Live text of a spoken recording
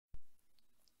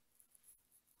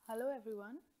Hello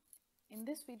everyone. In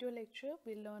this video lecture,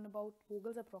 we'll learn about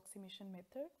Vogel's approximation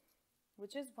method,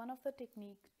 which is one of the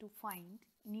techniques to find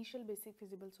initial basic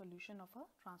feasible solution of a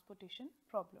transportation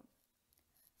problem.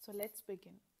 So let's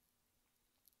begin.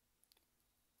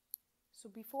 So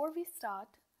before we start,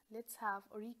 let's have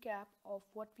a recap of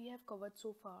what we have covered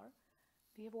so far.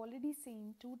 We have already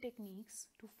seen two techniques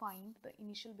to find the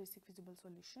initial basic feasible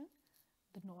solution,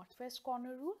 the northwest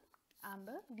corner rule and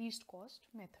the least cost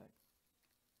method.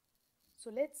 So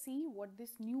let's see what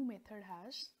this new method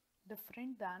has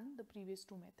different than the previous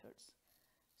two methods.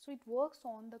 So it works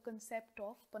on the concept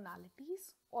of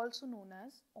penalties, also known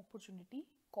as opportunity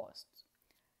costs.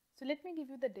 So let me give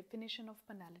you the definition of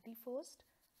penalty first.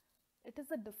 It is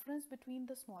the difference between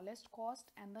the smallest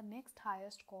cost and the next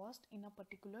highest cost in a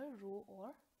particular row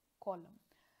or column.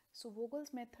 So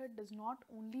Vogel's method does not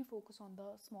only focus on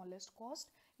the smallest cost,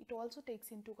 it also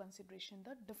takes into consideration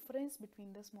the difference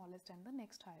between the smallest and the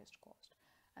next highest cost.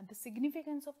 And the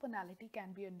significance of penalty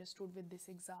can be understood with this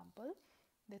example,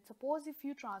 that suppose if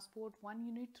you transport one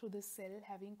unit through the cell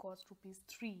having cost rupees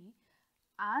 3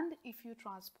 and if you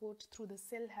transport through the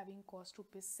cell having cost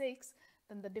rupees 6,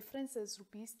 then the difference is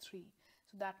rupees 3.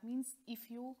 So that means if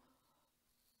you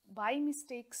by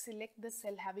mistake select the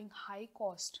cell having high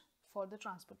cost for the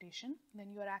transportation,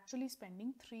 then you are actually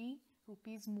spending 3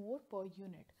 rupees more per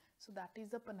unit. So that is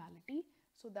the penalty.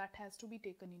 So that has to be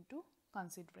taken into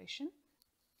consideration.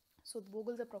 So the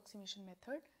Vogel's approximation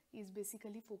method is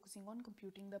basically focusing on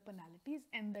computing the penalties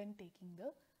and then taking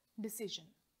the decision.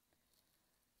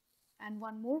 And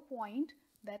one more point,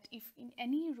 that if in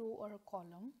any row or a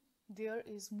column there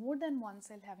is more than one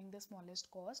cell having the smallest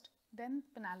cost, then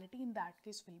penalty in that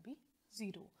case will be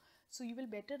 0. So you will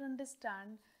better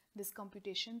understand this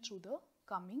computation through the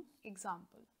coming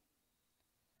example.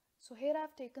 So here I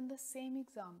have taken the same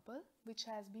example which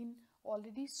has been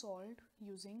already solved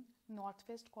using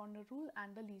northwest corner rule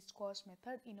and the least cost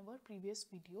method in our previous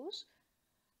videos.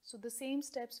 So the same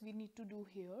steps we need to do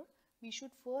here. We should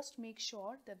first make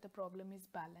sure that the problem is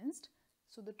balanced.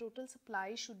 So the total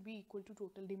supply should be equal to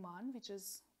total demand, which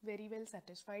is very well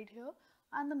satisfied here,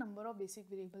 and the number of basic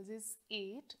variables is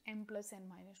 8, m plus n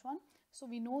minus 1. So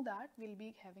we know that we'll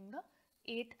be having the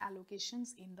 8 allocations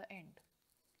in the end.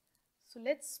 So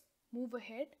let's move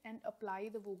ahead and apply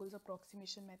the Vogel's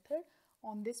approximation method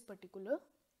on this particular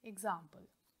example.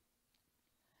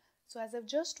 So as I've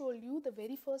just told you, the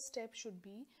very first step should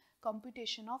be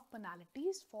computation of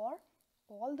penalties for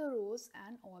all the rows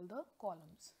and all the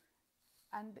columns.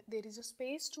 And there is a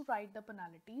space to write the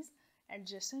penalties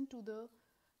adjacent to the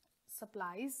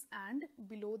supplies and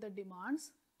below the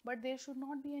demands, but there should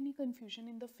not be any confusion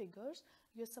in the figures.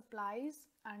 Your supplies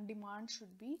and demands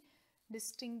should be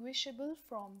distinguishable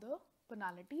from the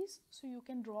penalties, so you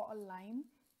can draw a line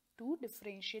to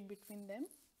differentiate between them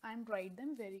and write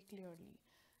them very clearly.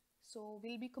 So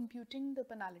we'll be computing the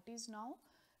penalties now.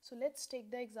 So let's take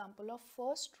the example of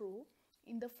first row.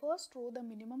 In the first row, the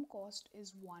minimum cost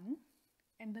is 1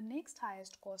 and the next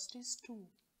highest cost is 2.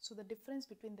 So the difference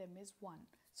between them is 1.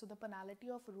 So the penalty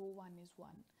of row 1 is 1.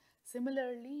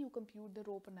 Similarly, you compute the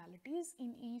row penalties.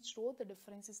 In each row, the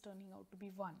difference is turning out to be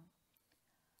 1.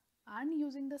 And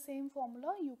using the same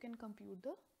formula, you can compute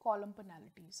the column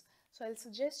penalties. So I'll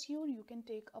suggest you can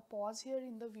take a pause here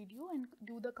in the video and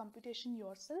do the computation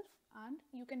yourself, and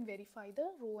you can verify the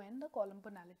row and the column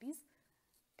penalties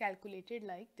calculated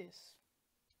like this.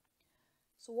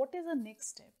 So what is the next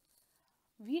step?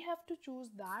 We have to choose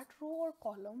that row or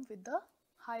column with the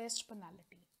highest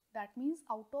penalty. That means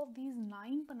out of these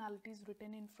 9 penalties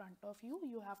written in front of you,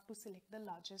 you have to select the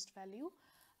largest value.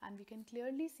 And we can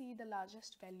clearly see the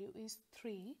largest value is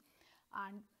 3.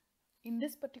 And in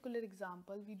this particular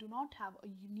example, we do not have a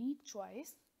unique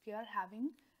choice. We are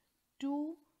having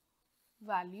two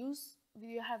values.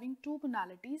 We are having two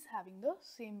penalties having the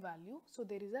same value. So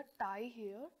there is a tie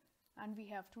here and we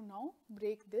have to now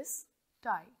break this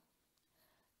tie.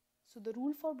 So the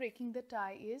rule for breaking the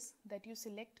tie is that you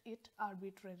select it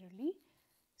arbitrarily.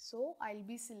 So I'll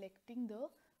be selecting the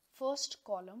first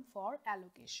column for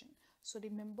allocation. So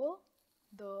remember,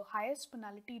 the highest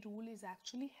penalty rule is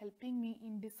actually helping me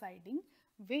in deciding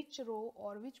which row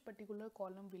or which particular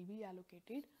column will be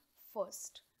allocated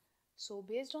first. So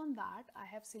based on that, I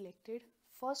have selected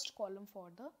first column for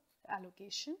the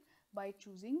allocation by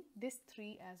choosing this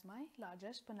 3 as my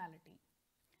largest penalty.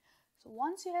 So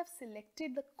once you have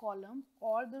selected the column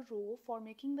or the row for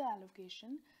making the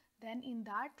allocation, then in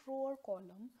that row or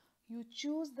column, you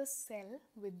choose the cell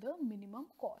with the minimum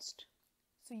cost.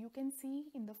 So you can see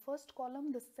in the first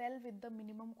column, the cell with the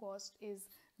minimum cost is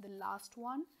the last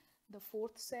one, the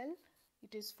fourth cell.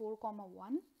 It is 4,1,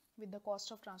 with the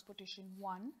cost of transportation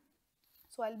 1.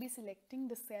 So I'll be selecting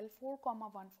the cell 4,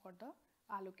 1 for the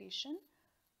allocation,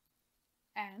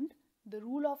 and the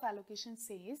rule of allocation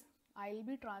says I'll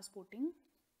be transporting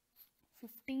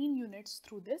 15 units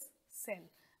through this cell,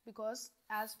 because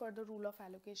as per the rule of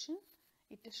allocation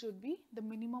it should be the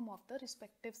minimum of the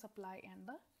respective supply and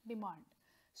the demand.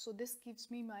 So this gives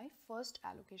me my first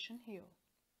allocation here,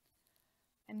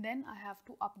 and then I have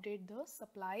to update the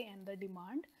supply and the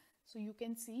demand. So you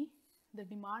can see the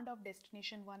demand of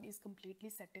destination 1 is completely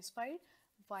satisfied,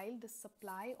 while the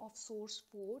supply of source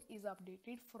 4 is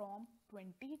updated from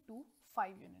 20 to 5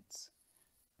 units.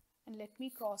 And let me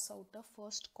cross out the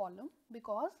first column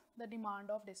because the demand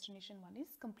of destination 1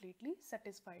 is completely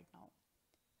satisfied now.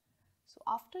 So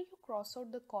after you cross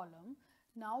out the column,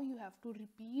 now you have to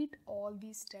repeat all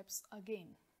these steps again.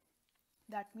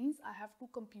 That means I have to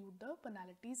compute the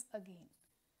penalties again.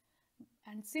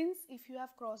 And since if you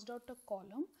have crossed out a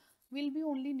column, we'll be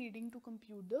only needing to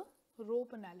compute the row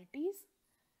penalties.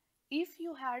 If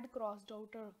you had crossed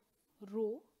out a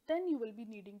row, then you will be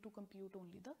needing to compute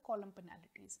only the column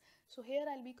penalties. So here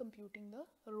I'll be computing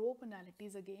the row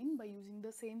penalties again by using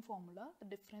the same formula, the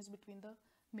difference between the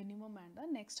minimum and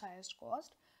the next highest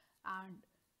cost. And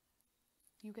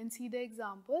you can see the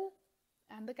example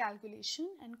and the calculation,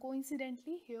 and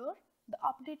coincidentally here the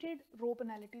updated row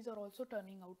penalties are also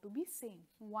turning out to be same,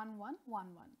 1 1 1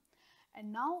 1.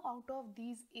 And now out of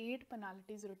these 8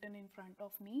 penalties written in front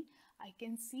of me, I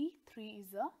can see 3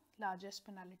 is the largest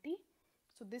penalty.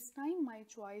 So this time my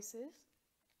choice is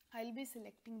I'll be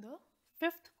selecting the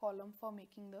 5th column for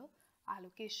making the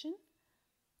allocation,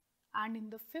 and in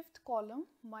the 5th column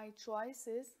my choice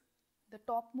is the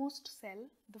topmost cell,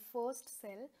 the first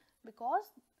cell,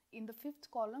 because in the 5th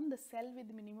column the cell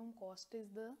with minimum cost is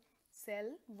the cell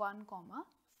 1,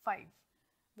 5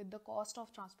 with the cost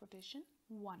of transportation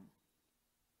 1.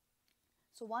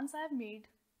 So once I have made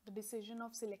the decision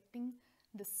of selecting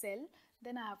the cell,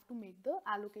 then I have to make the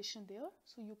allocation there.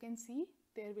 So you can see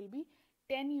there will be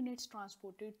 10 units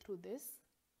transported through this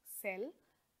cell,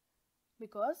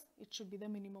 because it should be the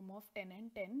minimum of 10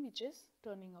 and 10, which is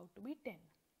turning out to be 10.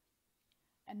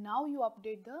 And now you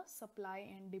update the supply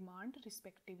and demand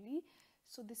respectively.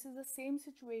 So this is the same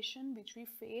situation which we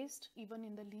faced even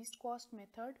in the least cost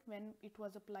method when it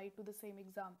was applied to the same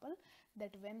example,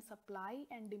 that when supply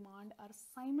and demand are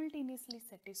simultaneously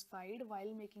satisfied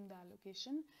while making the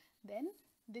allocation, then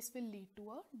this will lead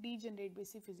to a degenerate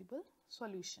basic feasible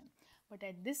solution. But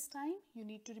at this time you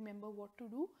need to remember what to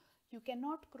do. You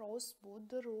cannot cross both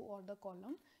the row or the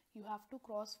column, you have to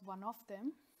cross one of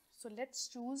them. So let's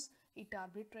choose it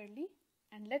arbitrarily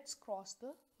and let's cross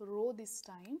the row this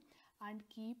time and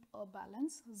keep a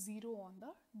balance 0 on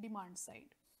the demand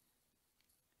side.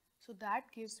 So that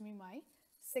gives me my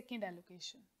second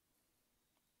allocation.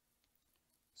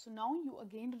 So now you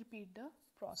again repeat the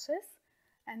process,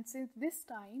 and since this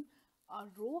time a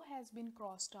row has been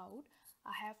crossed out,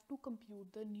 I have to compute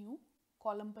the new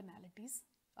column penalties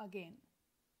again.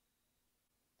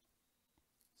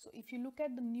 So if you look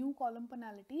at the new column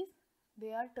penalties,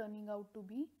 they are turning out to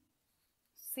be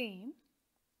same,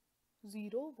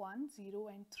 0, 1, 0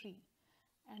 and 3.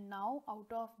 And now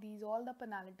out of these all the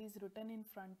penalties written in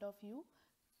front of you,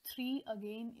 3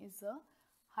 again is the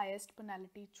highest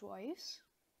penalty choice.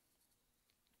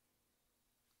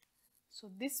 So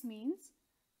this means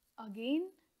again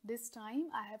this time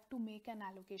I have to make an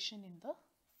allocation in the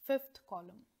 5th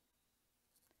column.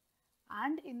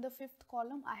 And in the 5th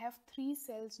column I have 3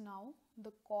 cells now,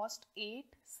 the cost 8,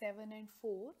 7 and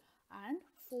 4, and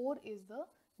 4 is the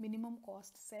minimum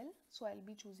cost cell. So I'll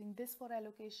be choosing this for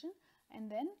allocation,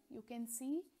 and then you can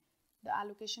see the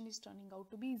allocation is turning out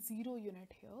to be 0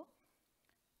 unit here.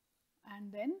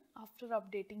 And then after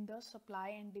updating the supply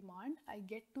and demand, I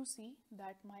get to see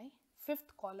that my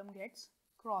 5th column gets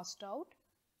crossed out.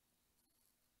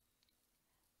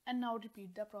 And now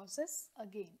repeat the process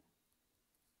again.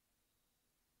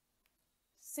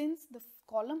 Since the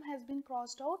column has been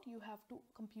crossed out, you have to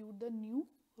compute the new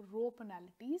row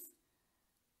penalties.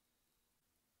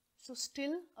 So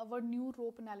still our new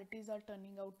row penalties are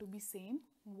turning out to be same,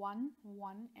 1,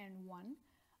 1 and 1.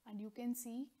 And you can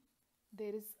see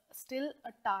there is still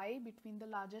a tie between the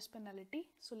largest penalty.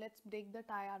 So let's break the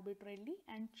tie arbitrarily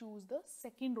and choose the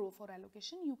second row for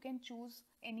allocation. You can choose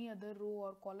any other row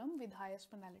or column with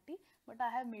highest penalty, but I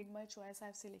have made my choice. I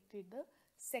have selected the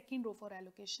second row for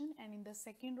allocation, and in the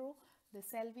second row the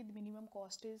cell with minimum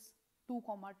cost is 2,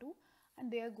 2,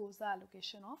 and there goes the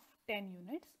allocation of 10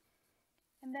 units.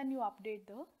 And then you update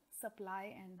the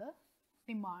supply and the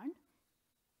demand.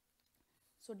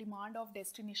 So demand of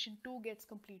destination 2 gets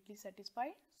completely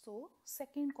satisfied, so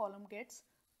second column gets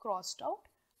crossed out,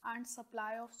 and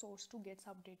supply of source 2 gets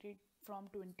updated from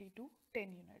 20 to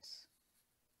 10 units.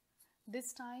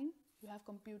 This time you have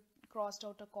crossed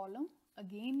out a column.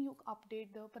 Again you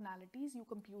update the penalties, you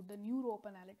compute the new row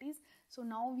penalties. So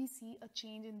now we see a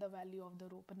change in the value of the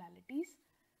row penalties.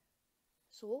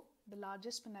 So the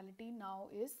largest penalty now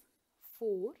is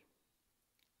 4.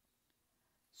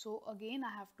 So again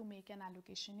I have to make an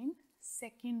allocation in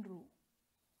second row.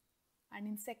 And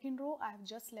in second row I have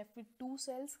just left with 2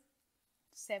 cells.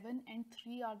 7 and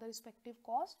 3 are the respective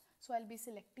cost. So I'll be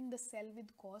selecting the cell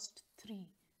with cost 3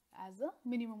 as a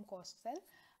minimum cost cell,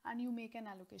 and you make an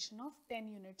allocation of 10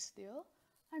 units there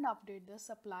and update the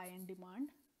supply and demand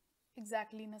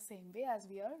exactly in the same way as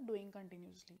we are doing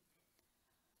continuously.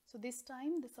 So this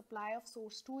time the supply of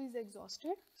source 2 is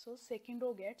exhausted, so second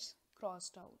row gets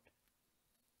crossed out.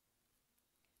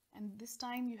 And this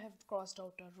time you have crossed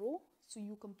out a row, so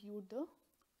you compute the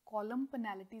column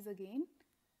penalties again,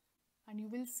 and you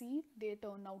will see they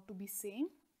turn out to be same,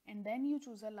 and then you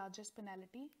choose a largest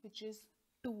penalty, which is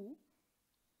 2.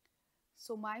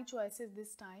 So my choice is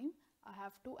this time I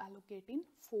have to allocate in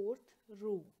fourth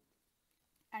row,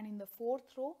 and in the fourth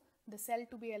row the cell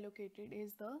to be allocated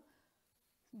is the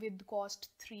with cost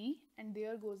 3, and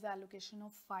there goes the allocation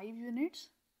of 5 units.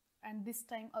 And this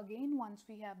time again, once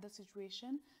we have the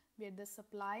situation where the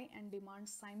supply and demand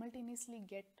simultaneously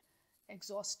get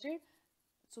exhausted,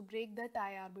 so break the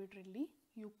tie arbitrarily,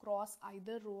 you cross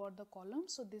either row or the column.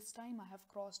 So this time I have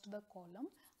crossed the column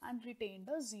and retained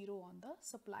a 0 on the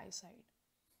supply side.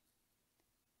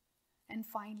 And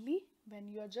finally, when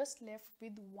you are just left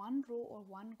with one row or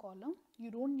one column,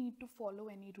 you don't need to follow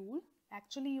any rule.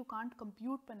 Actually, you can't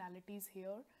compute penalties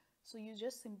here, so you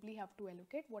just simply have to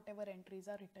allocate whatever entries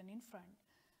are written in front.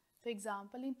 For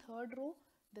example, in third row,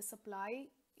 the supply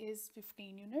is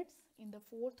 15 units. In the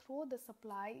fourth row, the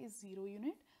supply is 0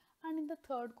 unit, and in the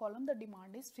third column, the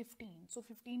demand is 15. So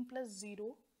 15 plus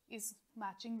 0 is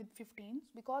matching with 15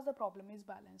 because the problem is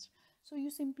balanced. So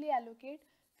you simply allocate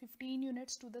 15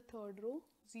 units to the third row,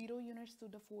 0 units to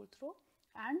the fourth row,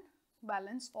 and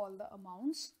balance all the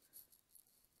amounts.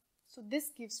 So this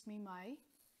gives me my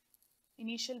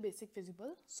initial basic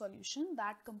feasible solution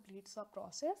that completes the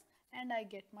process, and I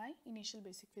get my initial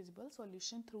basic feasible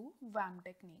solution through VAM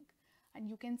technique. And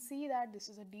you can see that this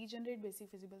is a degenerate basic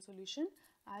feasible solution,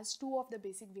 as 2 of the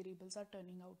basic variables are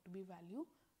turning out to be value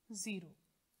 0.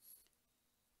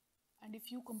 And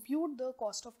if you compute the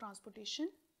cost of transportation,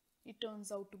 it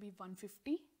turns out to be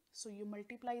 150. So you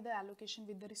multiply the allocation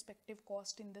with the respective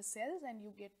cost in the cells, and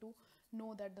you get to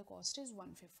know that the cost is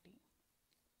 150.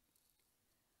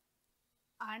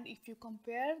 And if you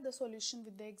compare the solution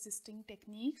with the existing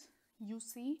techniques, you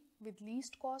see with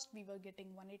least cost we were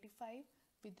getting 185,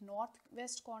 with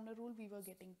northwest corner rule we were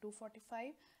getting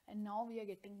 245, and now we are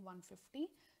getting 150.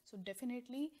 So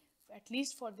definitely, at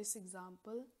least for this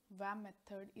example, VAM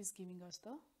method is giving us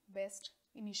the best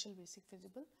initial basic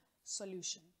feasible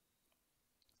solution.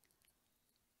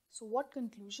 So what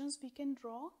conclusions we can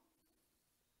draw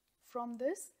from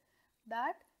this?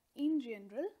 That in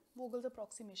general, Vogel's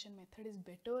approximation method is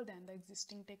better than the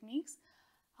existing techniques.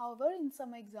 However, in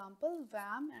some example,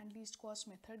 VAM and least cost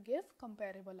method give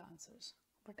comparable answers.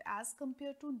 But as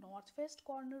compared to northwest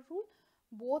corner rule,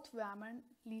 both VAM and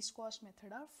least cost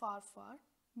method are far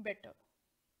better.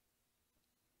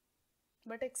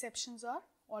 But exceptions are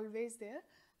always there,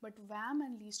 but VAM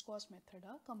and least cost method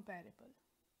are comparable.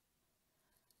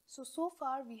 So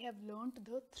far we have learnt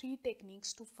the 3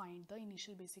 techniques to find the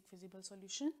initial basic feasible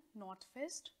solution: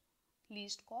 northwest,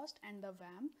 least cost, and the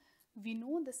VAM. We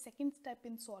know the second step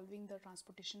in solving the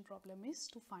transportation problem is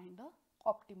to find the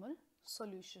optimal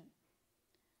solution.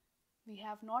 We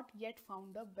have not yet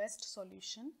found the best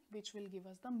solution which will give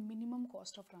us the minimum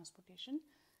cost of transportation.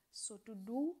 So to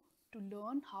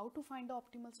learn how to find the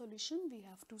optimal solution, we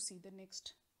have to see the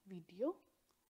next video.